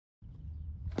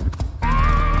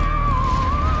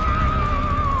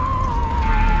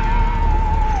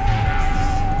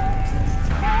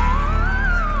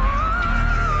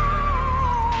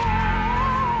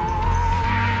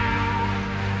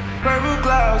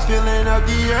clouds filling up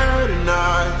the air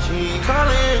tonight. She ain't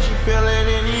calling, she feeling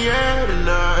in the air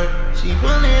tonight. She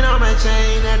pulling on my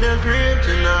chain at the crib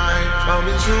tonight. Call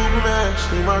me Superman,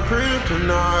 she my crib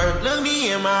tonight. Look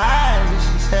me in my eyes and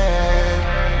she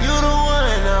said, you the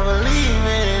one I believe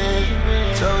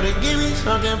in. Told her give me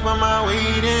something for my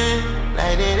weed in.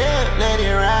 Light it up, let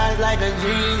it rise like a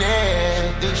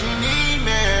genie. Think she need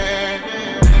me.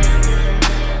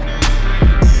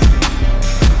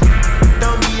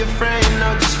 Don't be afraid,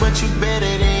 know just what you better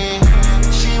than.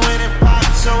 She went and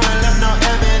popped, so I left no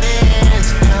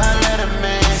evidence. In her letter,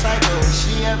 man, psycho,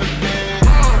 she ever been.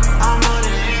 I'm on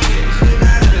the edge, she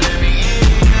gotta let me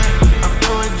in. I'm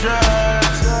doing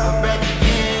drugs, I'm back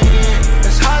again.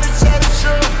 It's hard to tell the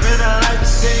truth, and I like to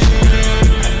say it.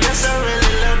 I guess I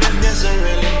really love them, yes I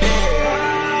really did.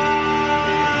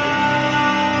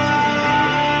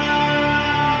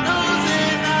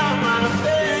 Losing all my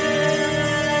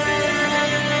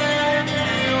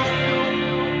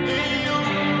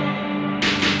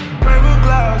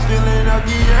filling up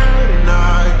the air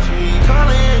tonight. She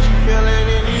calling, she feeling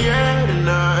in the air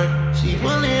tonight. She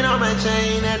pulling on my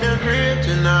chain at the crib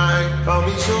tonight. Call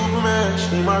me Superman,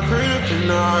 she my crib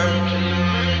tonight.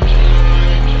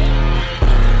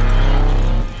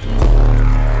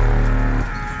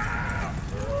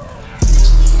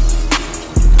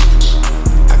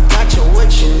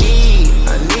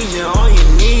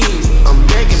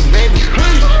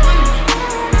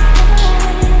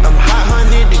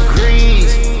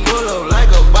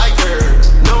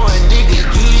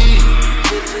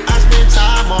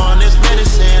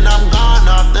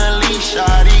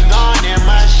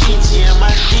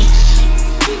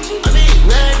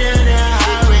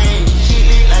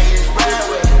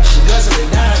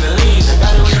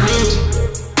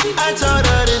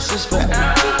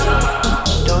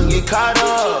 Caught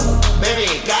up, baby,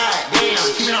 goddamn,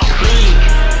 keep it on clean.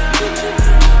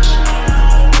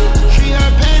 Treat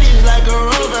her panties like a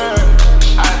rover,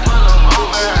 I pull them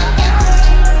over.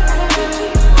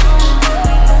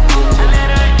 I let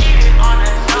her eat it on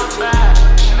that sofa,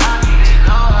 and I need it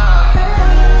lower.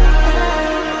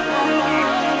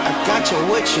 I got you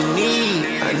what you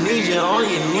need, I need you on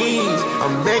your knees.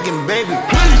 I'm begging, baby,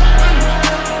 please.